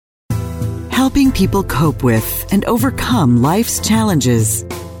helping people cope with and overcome life's challenges.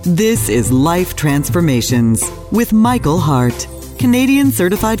 This is Life Transformations with Michael Hart, Canadian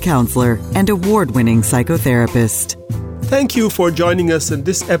Certified Counselor and award-winning psychotherapist. Thank you for joining us in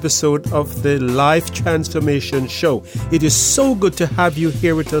this episode of the Life Transformation Show. It is so good to have you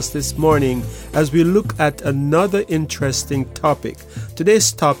here with us this morning as we look at another interesting topic.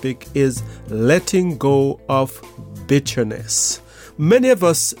 Today's topic is letting go of bitterness. Many of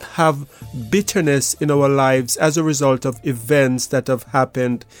us have bitterness in our lives as a result of events that have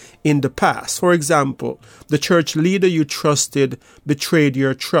happened in the past. For example, the church leader you trusted betrayed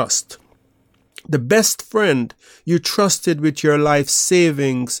your trust. The best friend you trusted with your life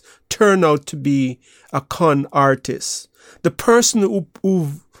savings turned out to be a con artist. The person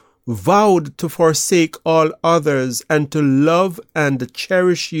who vowed to forsake all others and to love and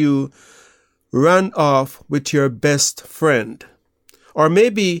cherish you ran off with your best friend. Or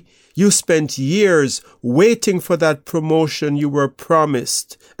maybe you spent years waiting for that promotion you were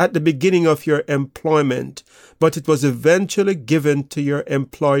promised at the beginning of your employment, but it was eventually given to your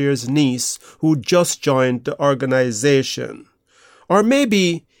employer's niece who just joined the organization. Or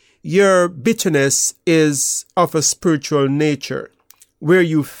maybe your bitterness is of a spiritual nature, where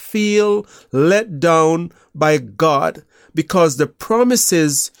you feel let down by God because the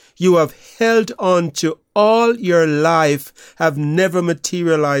promises you have held on to all your life have never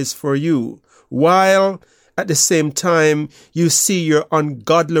materialized for you, while at the same time you see your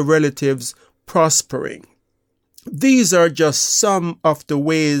ungodly relatives prospering. These are just some of the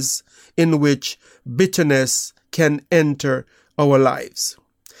ways in which bitterness can enter our lives.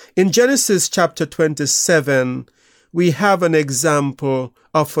 In Genesis chapter 27, we have an example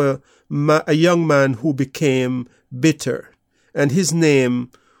of a young man who became bitter, and his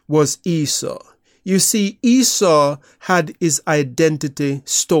name was Esau. You see, Esau had his identity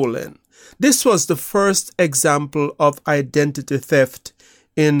stolen. This was the first example of identity theft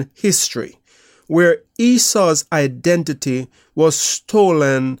in history, where Esau's identity was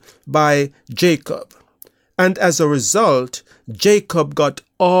stolen by Jacob. And as a result, Jacob got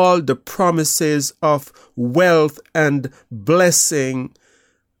all the promises of wealth and blessing.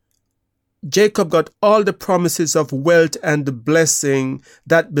 Jacob got all the promises of wealth and blessing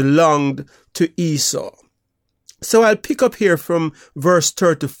that belonged to Esau. So I'll pick up here from verse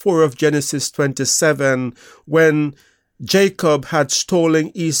 34 of Genesis 27, when Jacob had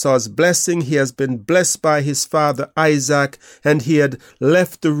stolen Esau's blessing. He has been blessed by his father Isaac, and he had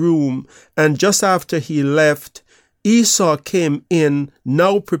left the room. And just after he left, Esau came in,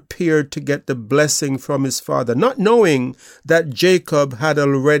 now prepared to get the blessing from his father, not knowing that Jacob had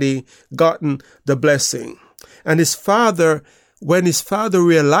already gotten the blessing. And when his father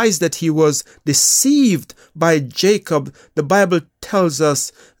realized that he was deceived by Jacob, the Bible tells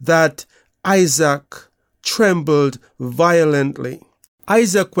us that Isaac trembled violently.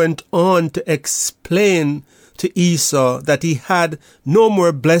 Isaac went on to explain to Esau that he had no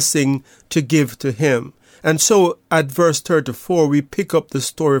more blessing to give to him. And so at verse 34, we pick up the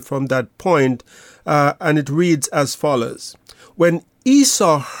story from that point, and it reads as follows. When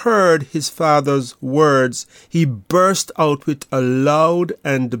Esau heard his father's words, he burst out with a loud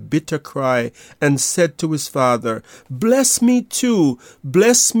and bitter cry and said to his father, bless me too,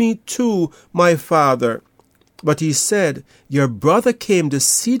 my father. But he said, your brother came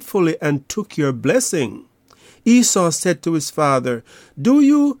deceitfully and took your blessing. Esau said to his father, do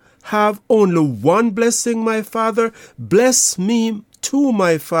you have only one blessing, my father? Bless me too,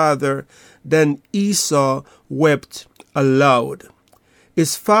 my father. Then Esau wept aloud.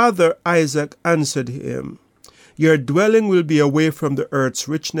 His father Isaac answered him, your dwelling will be away from the earth's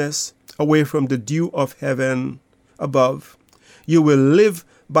richness, away from the dew of heaven above. You will live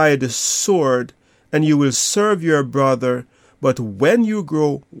by the sword, and you will serve your brother. But when you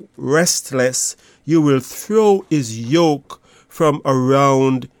grow restless, you will throw his yoke from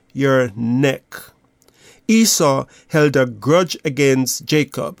around your neck. Esau held a grudge against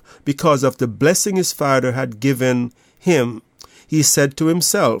Jacob because of the blessing his father had given him. He said to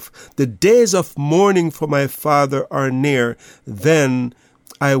himself, the days of mourning for my father are near. Then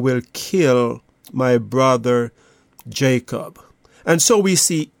I will kill my brother Jacob. And so we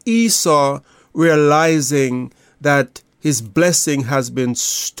see Esau realizing that his blessing has been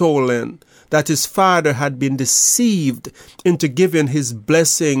stolen, that his father had been deceived into giving his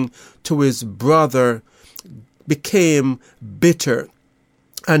blessing to his brother, became bitter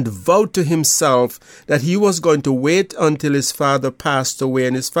and vowed to himself that he was going to wait until his father passed away.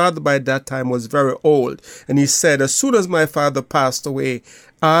 And his father by that time was very old. And he said, as soon as my father passed away,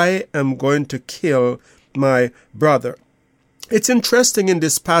 I am going to kill my brother. It's interesting in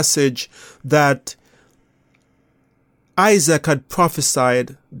this passage that Isaac had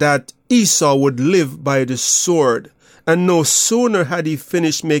prophesied that Esau would live by the sword. And no sooner had he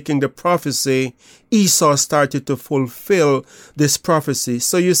finished making the prophecy, Esau started to fulfill this prophecy.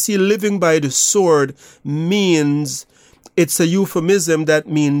 So you see, living by the sword means, it's a euphemism that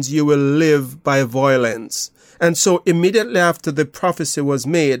means you will live by violence. And so immediately after the prophecy was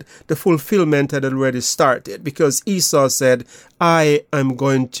made, the fulfillment had already started, because Esau said, I am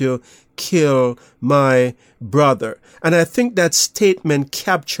going to kill my brother. And I think that statement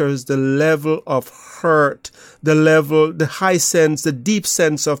captures the level of hurt, the high sense, the deep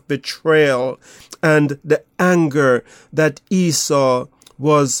sense of betrayal, and the anger that Esau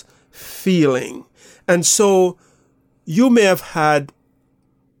was feeling. And so you may have had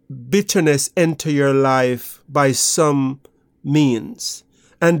bitterness enter your life by some means,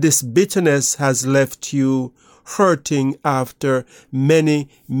 and this bitterness has left you hurting after many,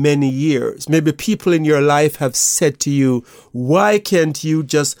 many years. Maybe people in your life have said to you, why can't you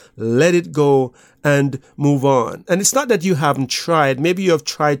just let it go and move on? And it's not that you haven't tried. Maybe you have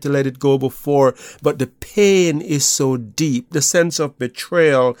tried to let it go before, but the pain is so deep. The sense of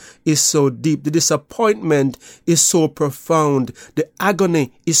betrayal is so deep. The disappointment is so profound. The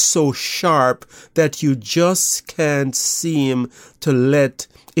agony is so sharp that you just can't seem to let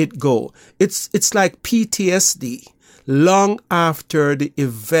it go. It's like PTSD. Long after the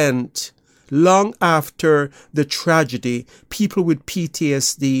event, long after the tragedy, people with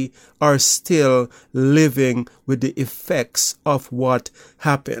PTSD are still living with the effects of what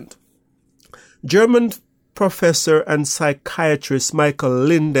happened. German professor and psychiatrist Michael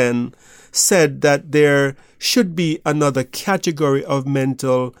Linden said that there should be another category of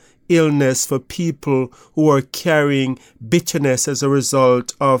mental illness for people who are carrying bitterness as a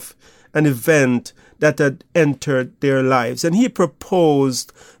result of an event that had entered their lives. And he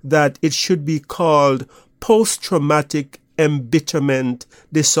proposed that it should be called post-traumatic embitterment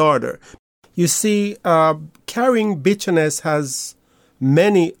disorder. You see, carrying bitterness has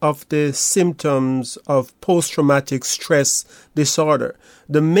many of the symptoms of post-traumatic stress disorder.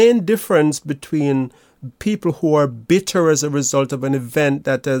 The main difference between people who are bitter as a result of an event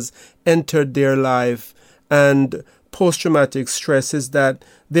that has entered their life and post-traumatic stress is that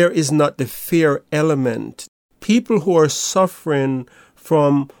there is not the fear element. People who are suffering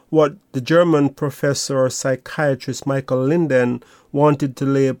from what the German professor or psychiatrist Michael Linden wanted to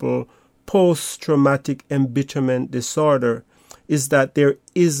label post-traumatic embitterment disorder is that there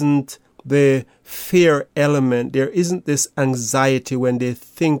isn't the fear element. There isn't this anxiety when they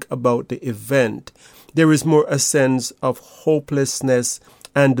think about the event. There is more a sense of hopelessness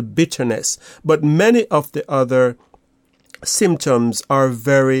and bitterness. But many of the other symptoms are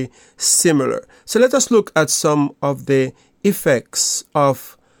very similar. So let us look at some of the effects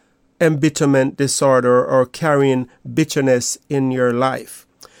of embitterment disorder or carrying bitterness in your life.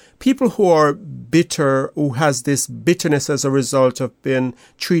 People who are bitter, who has this bitterness as a result of being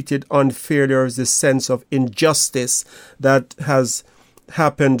treated unfairly, there is this sense of injustice that has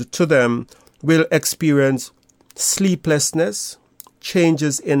happened to them, will experience sleeplessness,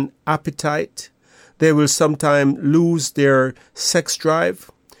 changes in appetite. They will sometimes lose their sex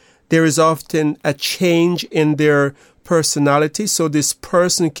drive. There is often a change in their personality. So this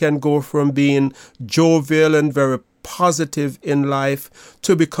person can go from being jovial and very positive in life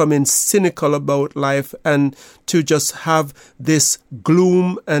to becoming cynical about life and to just have this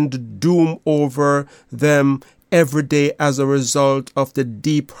gloom and doom over them every day as a result of the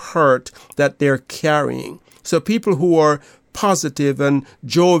deep hurt that they're carrying. So people who are positive and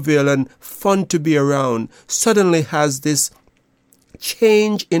jovial and fun to be around suddenly has this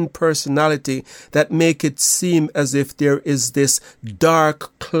change in personality that make it seem as if there is this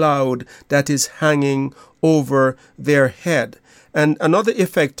dark cloud that is hanging over their head. And another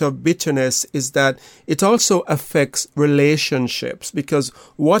effect of bitterness is that it also affects relationships, because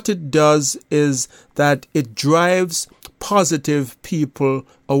what it does is that it drives positive people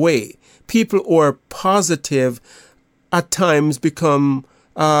away. People who are positive at times become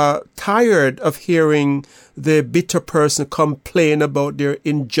tired of hearing the bitter person complain about their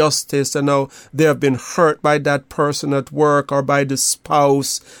injustice and how they have been hurt by that person at work or by the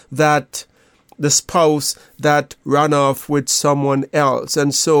spouse that ran off with someone else.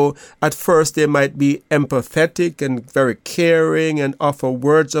 And so at first they might be empathetic and very caring and offer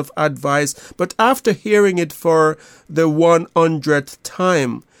words of advice. But after hearing it for the 100th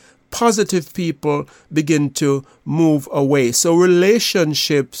time, positive people begin to move away. So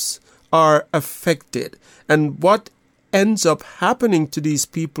relationships are affected. And what ends up happening to these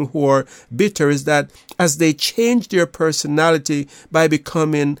people who are bitter is that as they change their personality by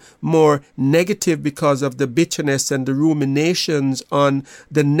becoming more negative because of the bitterness and the ruminations on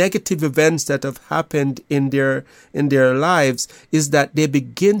the negative events that have happened in their lives, is that they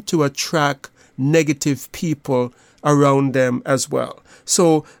begin to attract negative people around them as well.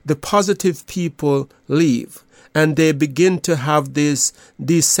 So the positive people leave, and they begin to have this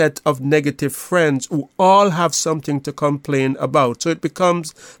set of negative friends who all have something to complain about. So it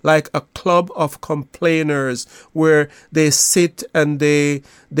becomes like a club of complainers where they sit and they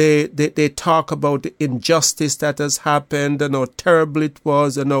talk about the injustice that has happened and how terrible it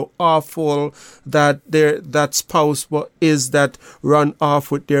was and how awful that spouse is that run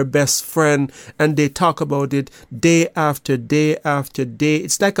off with their best friend, and they talk about it day after day after day.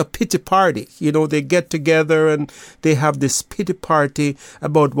 It's like a pity party. They get together and they have this pity party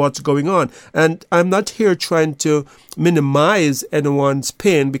about what's going on. And I'm not here trying to minimize anyone's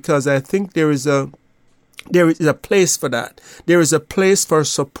pain, because I think there is a place for that. There is a place for a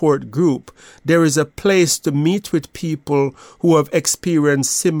support group. There is a place to meet with people who have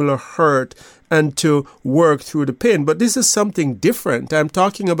experienced similar hurt and to work through the pain. But this is something different. I'm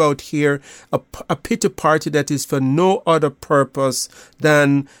talking about here a pity party that is for no other purpose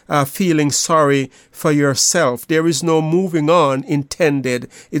than feeling sorry for yourself. There is no moving on intended.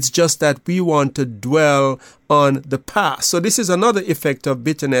 It's just that we want to dwell on the past. So this is another effect of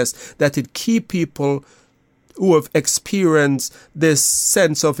bitterness, that it keeps people who have experienced this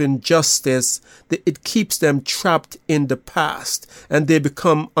sense of injustice, it keeps them trapped in the past, and they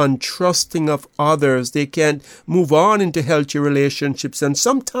become untrusting of others. They can't move on into healthy relationships, and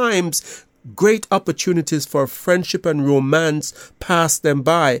sometimes great opportunities for friendship and romance pass them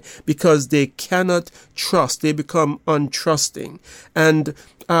by because they cannot trust. They become untrusting. And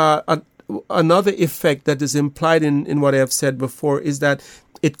another effect that is implied in what I have said before is that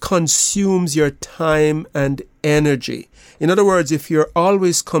it consumes your time and energy. In other words, if you're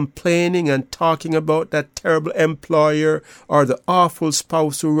always complaining and talking about that terrible employer or the awful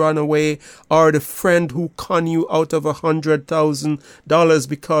spouse who ran away or the friend who conned you out of $100,000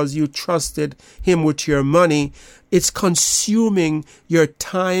 because you trusted him with your money, it's consuming your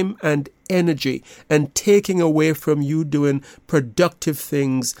time and energy and taking away from you doing productive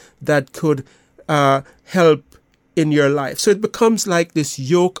things that could help in your life. So it becomes like this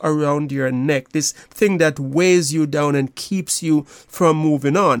yoke around your neck, this thing that weighs you down and keeps you from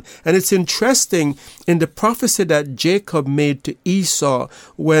moving on. And it's interesting in the prophecy that Jacob made to Esau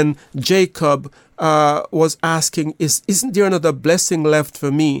when Jacob was asking, isn't there another blessing left for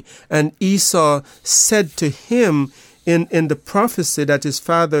me? And Esau said to him in the prophecy that his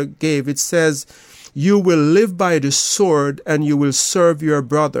father gave, it says, "You will live by the sword and you will serve your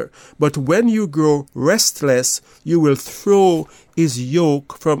brother. But when you grow restless, you will throw his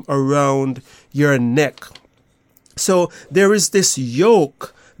yoke from around your neck." So there is this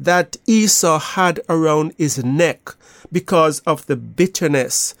yoke that Esau had around his neck because of the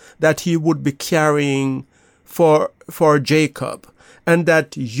bitterness that he would be carrying for Jacob. And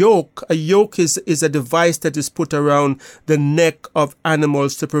that a yoke is a device that is put around the neck of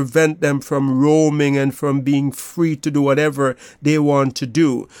animals to prevent them from roaming and from being free to do whatever they want to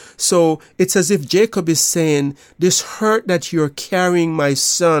do. So it's as if Jacob is saying, this hurt that you're carrying, my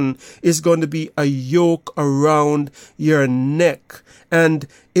son, is going to be a yoke around your neck. And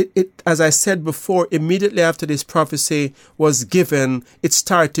it, as I said before, immediately after this prophecy was given, it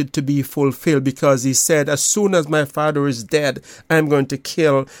started to be fulfilled, because he said, as soon as my father is dead, I'm going to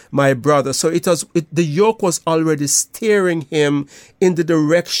kill my brother. So the yoke was already steering him in the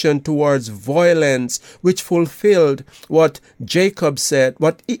direction towards violence, which fulfilled what Jacob said,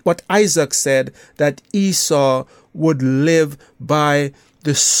 what Isaac said, that Esau would live by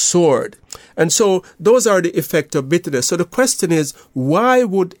the sword. And so those are the effect of bitterness. So the question is, why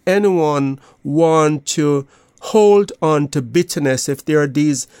would anyone want to hold on to bitterness if there are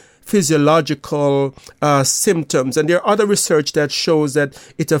these physiological symptoms? And there are other research that shows that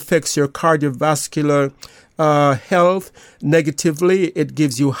it affects your cardiovascular health negatively. It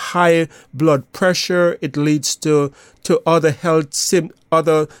gives you high blood pressure. It leads to other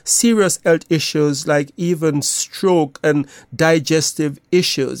other serious health issues like even stroke and digestive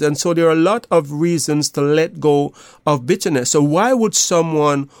issues. And so there are a lot of reasons to let go of bitterness. So why would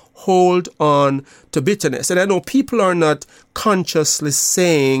someone hold on to bitterness? And I know people are not consciously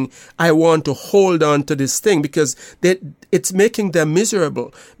saying, I want to hold on to this thing, because it's making them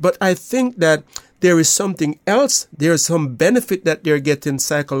miserable. But I think that there is something else. There is some benefit that they're getting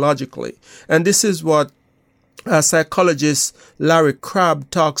psychologically. And this is what psychologist Larry Crabb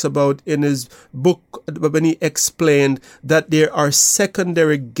talks about in his book when he explained that there are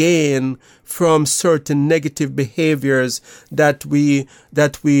secondary gain from certain negative behaviors that we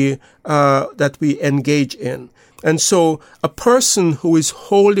engage in. And so a person who is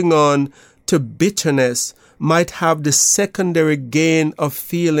holding on to bitterness might have the secondary gain of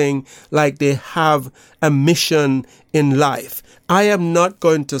feeling like they have a mission in life. I am not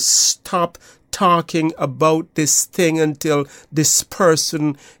going to stop talking about this thing until this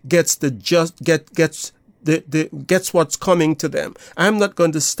person gets gets what's coming to them. I'm not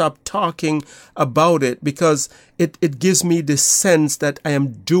going to stop talking about it because it gives me the sense that I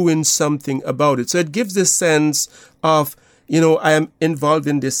am doing something about it. So it gives the sense of, I am involved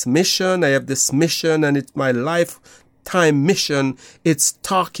in this mission. I have this mission and it's my lifetime mission. It's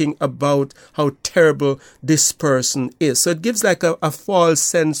talking about how terrible this person is. So it gives like a false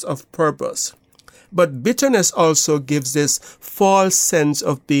sense of purpose. But bitterness also gives this false sense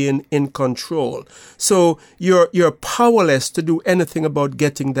of being in control. So you're powerless to do anything about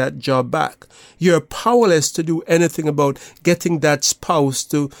getting that job back. You're powerless to do anything about getting that spouse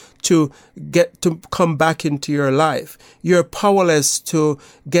to come back into your life. You're powerless to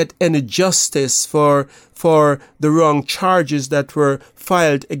get any justice for the wrong charges that were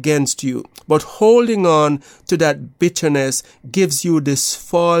filed against you. But holding on to that bitterness gives you this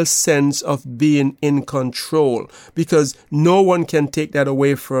false sense of being in control, because no one can take that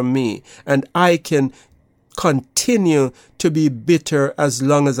away from me, and I can continue to be bitter as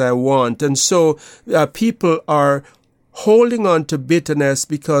long as I want. And so people are holding on to bitterness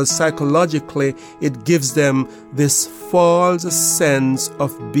because psychologically it gives them this false sense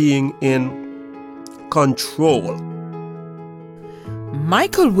of being in control.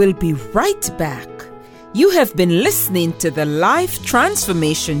 Michael will be right back. You have been listening to the Life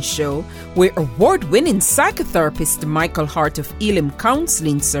Transformation Show, where award-winning psychotherapist Michael Hart of Elim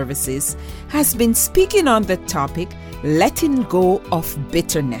Counseling Services has been speaking on the topic, letting go of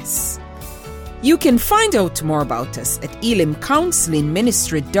bitterness. You can find out more about us at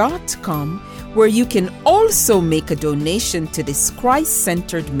elimcounselingministry.com, where you can also make a donation to this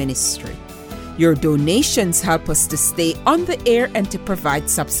Christ-centered ministry. Your donations help us to stay on the air and to provide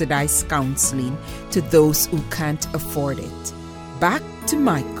subsidized counseling to those who can't afford it. Back to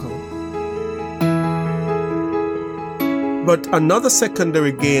Michael. But another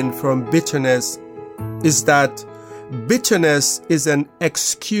secondary gain from bitterness is that bitterness is an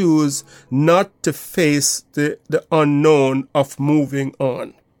excuse not to face the unknown of moving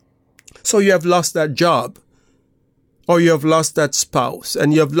on. So you have lost that job, or you have lost that spouse,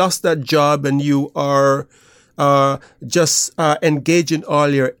 and you have lost that job, and you are just engaging all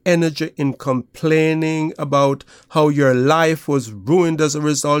your energy in complaining about how your life was ruined as a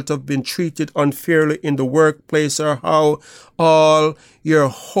result of being treated unfairly in the workplace, or how all your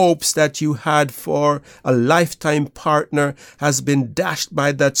hopes that you had for a lifetime partner has been dashed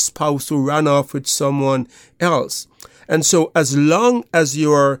by that spouse who ran off with someone else. And so as long as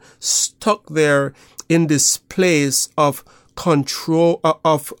you're stuck there in this place of control,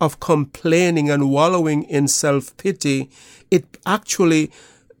 of complaining and wallowing in self-pity, it actually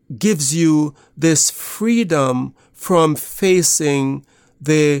gives you this freedom from facing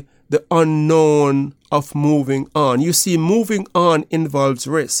the unknown of moving on. You see, moving on involves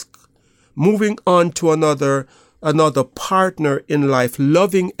risk. Moving on to another partner in life,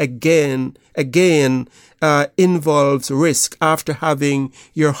 loving again, involves risk after having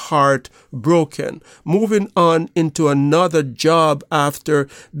your heart broken. Moving on into another job after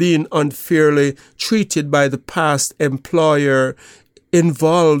being unfairly treated by the past employer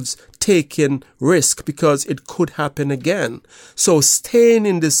involves taking risk, because it could happen again. So staying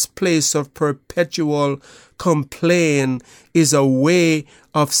in this place of perpetual complaint is a way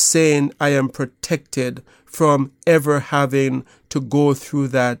of saying I am protected from ever having to go through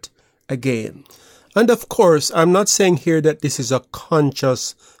that again. And of course, I'm not saying here that this is a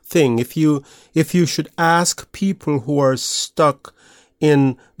conscious thing. If you should ask people who are stuck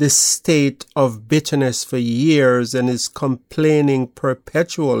in this state of bitterness for years and is complaining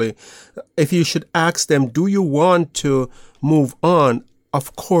perpetually, if you should ask them, do you want to move on?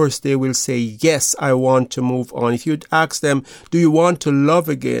 Of course, they will say, yes, I want to move on. If you'd ask them, do you want to love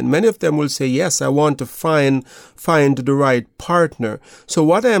again? Many of them will say, yes, I want to find the right partner. So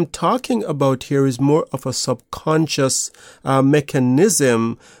what I am talking about here is more of a subconscious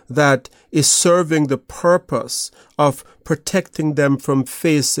mechanism that is serving the purpose of protecting them from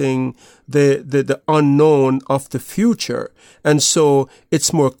facing the unknown of the future. And so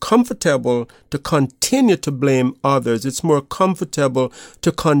it's more comfortable to continue to blame others. It's more comfortable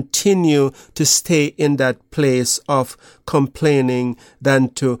to continue to stay in that place of complaining than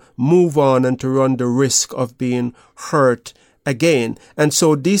to move on and to run the risk of being hurt again. And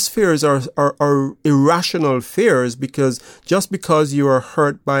so these fears are irrational fears, because just because you are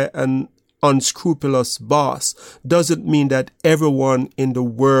hurt by an unscrupulous boss doesn't mean that everyone in the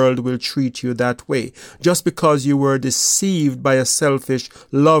world will treat you that way. Just because you were deceived by a selfish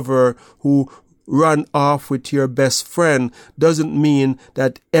lover who ran off with your best friend doesn't mean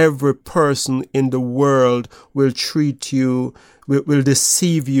that every person in the world will treat you, will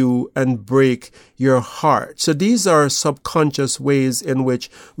deceive you and break your heart. So these are subconscious ways in which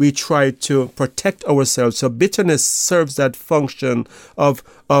we try to protect ourselves. So bitterness serves that function of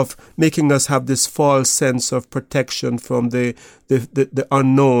making us have this false sense of protection from the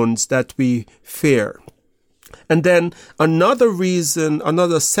unknowns that we fear. And then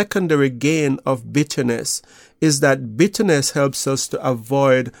another secondary gain of bitterness is that bitterness helps us to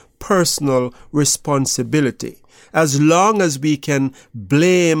avoid personal responsibility. As long as we can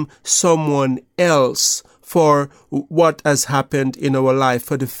blame someone else for what has happened in our life,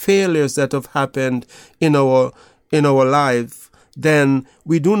 for the failures that have happened in our life, then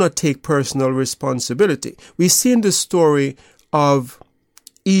we do not take personal responsibility. We see in the story of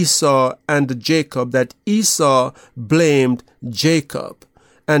Esau and Jacob that Esau blamed Jacob.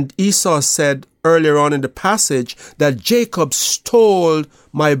 And Esau said earlier on in the passage that Jacob stole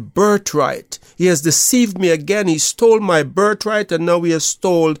my birthright. He has deceived me again. He stole my birthright, and now he has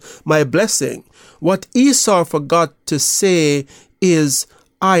stole my blessing. What Esau forgot to say is,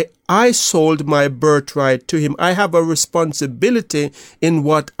 I sold my birthright to him. I have a responsibility in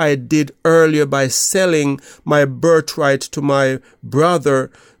what I did earlier by selling my birthright to my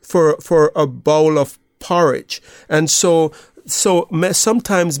brother for a bowl of porridge. And so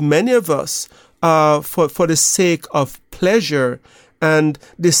sometimes many of us, for the sake of pleasure and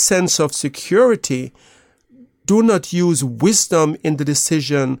this sense of security, do not use wisdom in the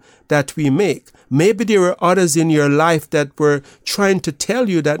decision that we make. Maybe there were others in your life that were trying to tell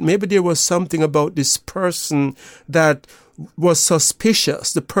you that maybe there was something about this person that was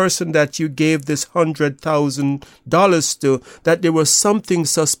suspicious, the person that you gave this $100,000 to, that there was something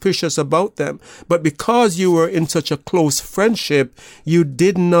suspicious about them. But because you were in such a close friendship, you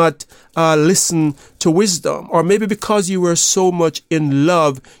did not listen to wisdom. Or maybe because you were so much in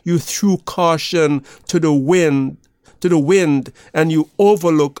love, you threw caution to the wind, and you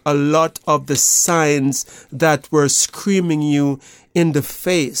overlook a lot of the signs that were screaming you in the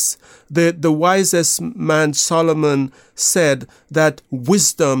face. The wisest man, Solomon, said that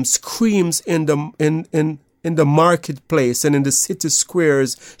wisdom screams in the marketplace and in the city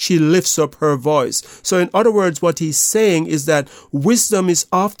squares. She lifts up her voice. So in other words, what he's saying is that wisdom is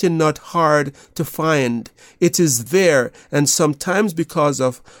often not hard to find. It is there, and sometimes because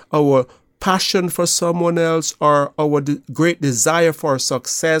of our passion for someone else or our great desire for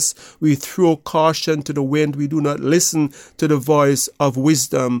success, we throw caution to the wind. We do not listen to the voice of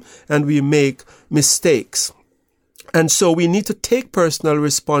wisdom, and we make mistakes. And so we need to take personal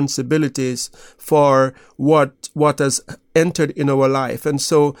responsibilities for what has entered in our life. And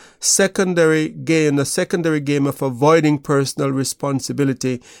so the secondary game of avoiding personal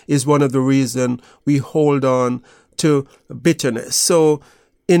responsibility is one of the reasons we hold on to bitterness. So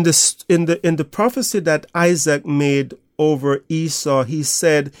in the prophecy that Isaac made over Esau, he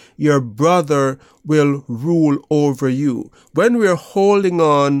said, your brother will rule over you. When we're holding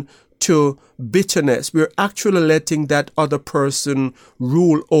on to bitterness, we're actually letting that other person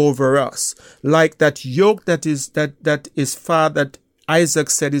rule over us. Like that yoke that Isaac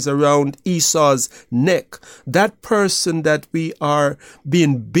said is around Esau's neck. That person that we are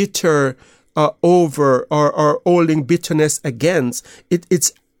being bitter over or holding bitterness against,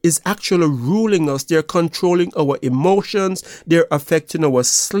 it's actually ruling us. They're controlling our emotions. They're affecting our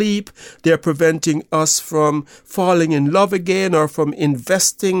sleep. They're preventing us from falling in love again or from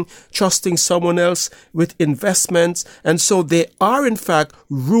trusting someone else with investments. And so they are in fact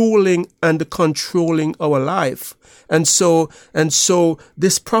ruling and controlling our life. And so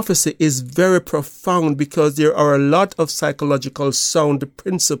this prophecy is very profound because there are a lot of psychological sound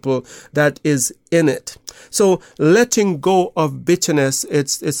principle that is in it. So letting go of bitterness,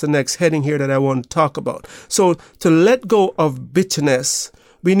 it's the next heading here that I want to talk about. So to let go of bitterness,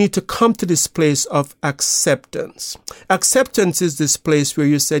 we need to come to this place of acceptance. Acceptance is this place where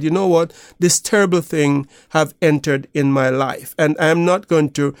you said, you know what, this terrible thing have entered in my life, and I am not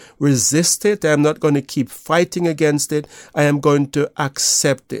going to resist it. I am not going to keep fighting against it. I am going to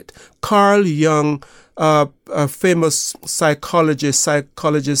accept it. Carl Jung, a famous psychologist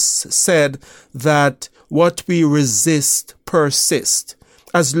said that what we resist persists.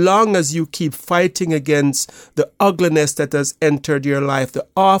 As long as you keep fighting against the ugliness that has entered your life, the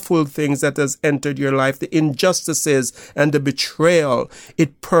awful things that has entered your life, the injustices and the betrayal,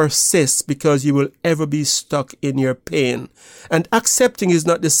 it persists because you will ever be stuck in your pain. And accepting is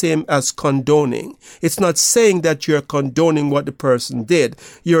not the same as condoning. It's not saying that you're condoning what the person did.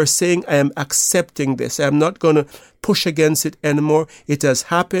 You're saying, I am accepting this. I am not going to push against it anymore. It has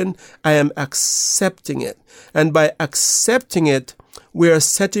happened. I am accepting it. And by accepting it, we are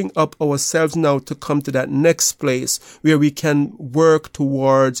setting up ourselves now to come to that next place where we can work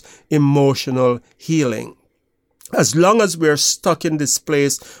towards emotional healing. As long as we're stuck in this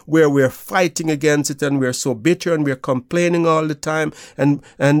place where we're fighting against it and we're so bitter and we're complaining all the time and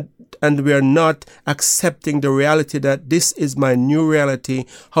we're not accepting the reality that this is my new reality,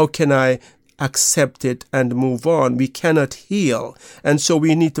 how can I accept it and move on? We cannot heal. And so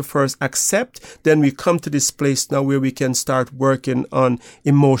we need to first accept. Then we come to this place now where we can start working on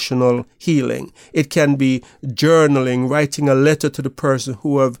emotional healing. It can be journaling, writing a letter to the person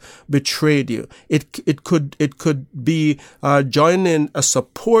who have betrayed you. It could be joining a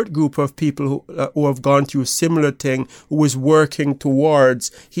support group of people who have gone through a similar thing, who is working towards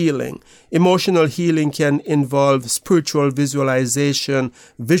healing. Emotional healing can involve spiritual visualization,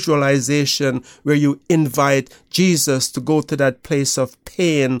 where you invite Jesus to go to that place of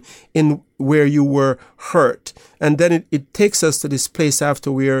pain in where you were hurt. And then it takes us to this place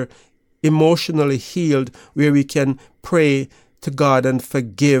after we're emotionally healed, where we can pray to God and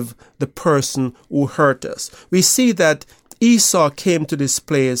forgive the person who hurt us. We see that Esau came to this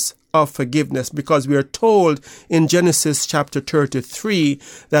place of forgiveness because we are told in Genesis chapter 33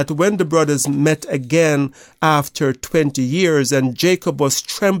 that when the brothers met again after 20 years and Jacob was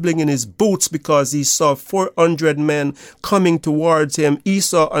trembling in his boots because he saw 400 men coming towards him,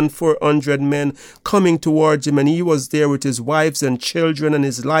 Esau and 400 men coming towards him, and he was there with his wives and children and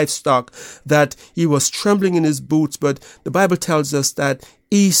his livestock, that he was trembling in his boots. But the Bible tells us that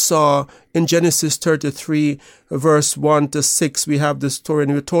Esau, in Genesis 33, verse 1 to 6, we have the story,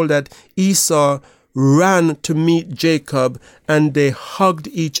 and we're told that Esau ran to meet Jacob, and they hugged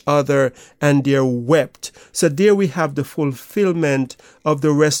each other, and they wept. So there we have the fulfillment of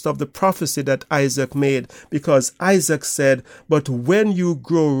the rest of the prophecy that Isaac made, because Isaac said, but when you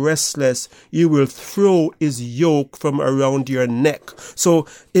grow restless, you will throw his yoke from around your neck. So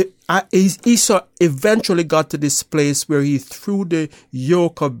Esau eventually got to this place where he threw the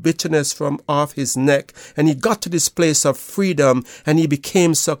yoke of bitterness from off his neck, and he got to this place of freedom, and he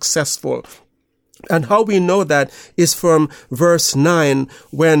became successful. And how we know that is from verse 9,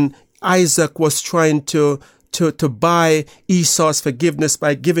 when Isaac was trying to buy Esau's forgiveness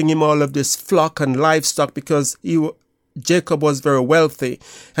by giving him all of this flock and livestock, because Jacob was very wealthy.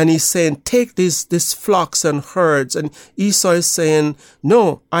 And he's saying, take these flocks and herds. And Esau is saying,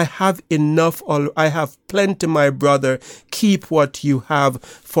 no, I have enough. I have plenty, my brother. Keep what you have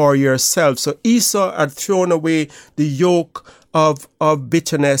for yourself. So Esau had thrown away the yoke of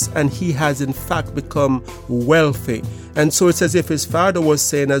bitterness, and he has in fact become wealthy. And so it's as if his father was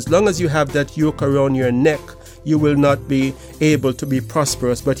saying, as long as you have that yoke around your neck, you will not be able to be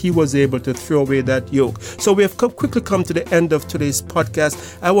prosperous. But he was able to throw away that yoke. So we have quickly come to the end of today's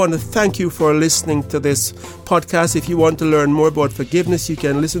podcast. I want to thank you for listening to this podcast. If you want to learn more about forgiveness, you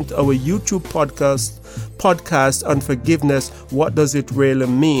can listen to our YouTube podcast on forgiveness. What does it really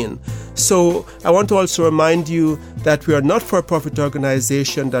mean? So I want to also remind you that we are not for a profit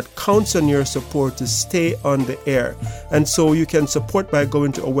organization that counts on your support to stay on the air. And so you can support by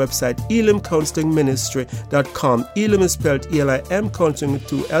going to our website, elimcounselingministry.com. Elim is spelled E-L-I-M, counseling with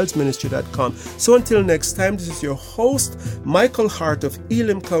 2 L's, ministry.com. So until next time, this is your host, Michael Hart of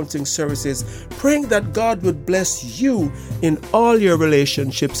Elim Counseling Services, praying that God would bless you in all your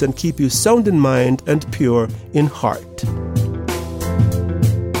relationships and keep you sound in mind and pure in heart.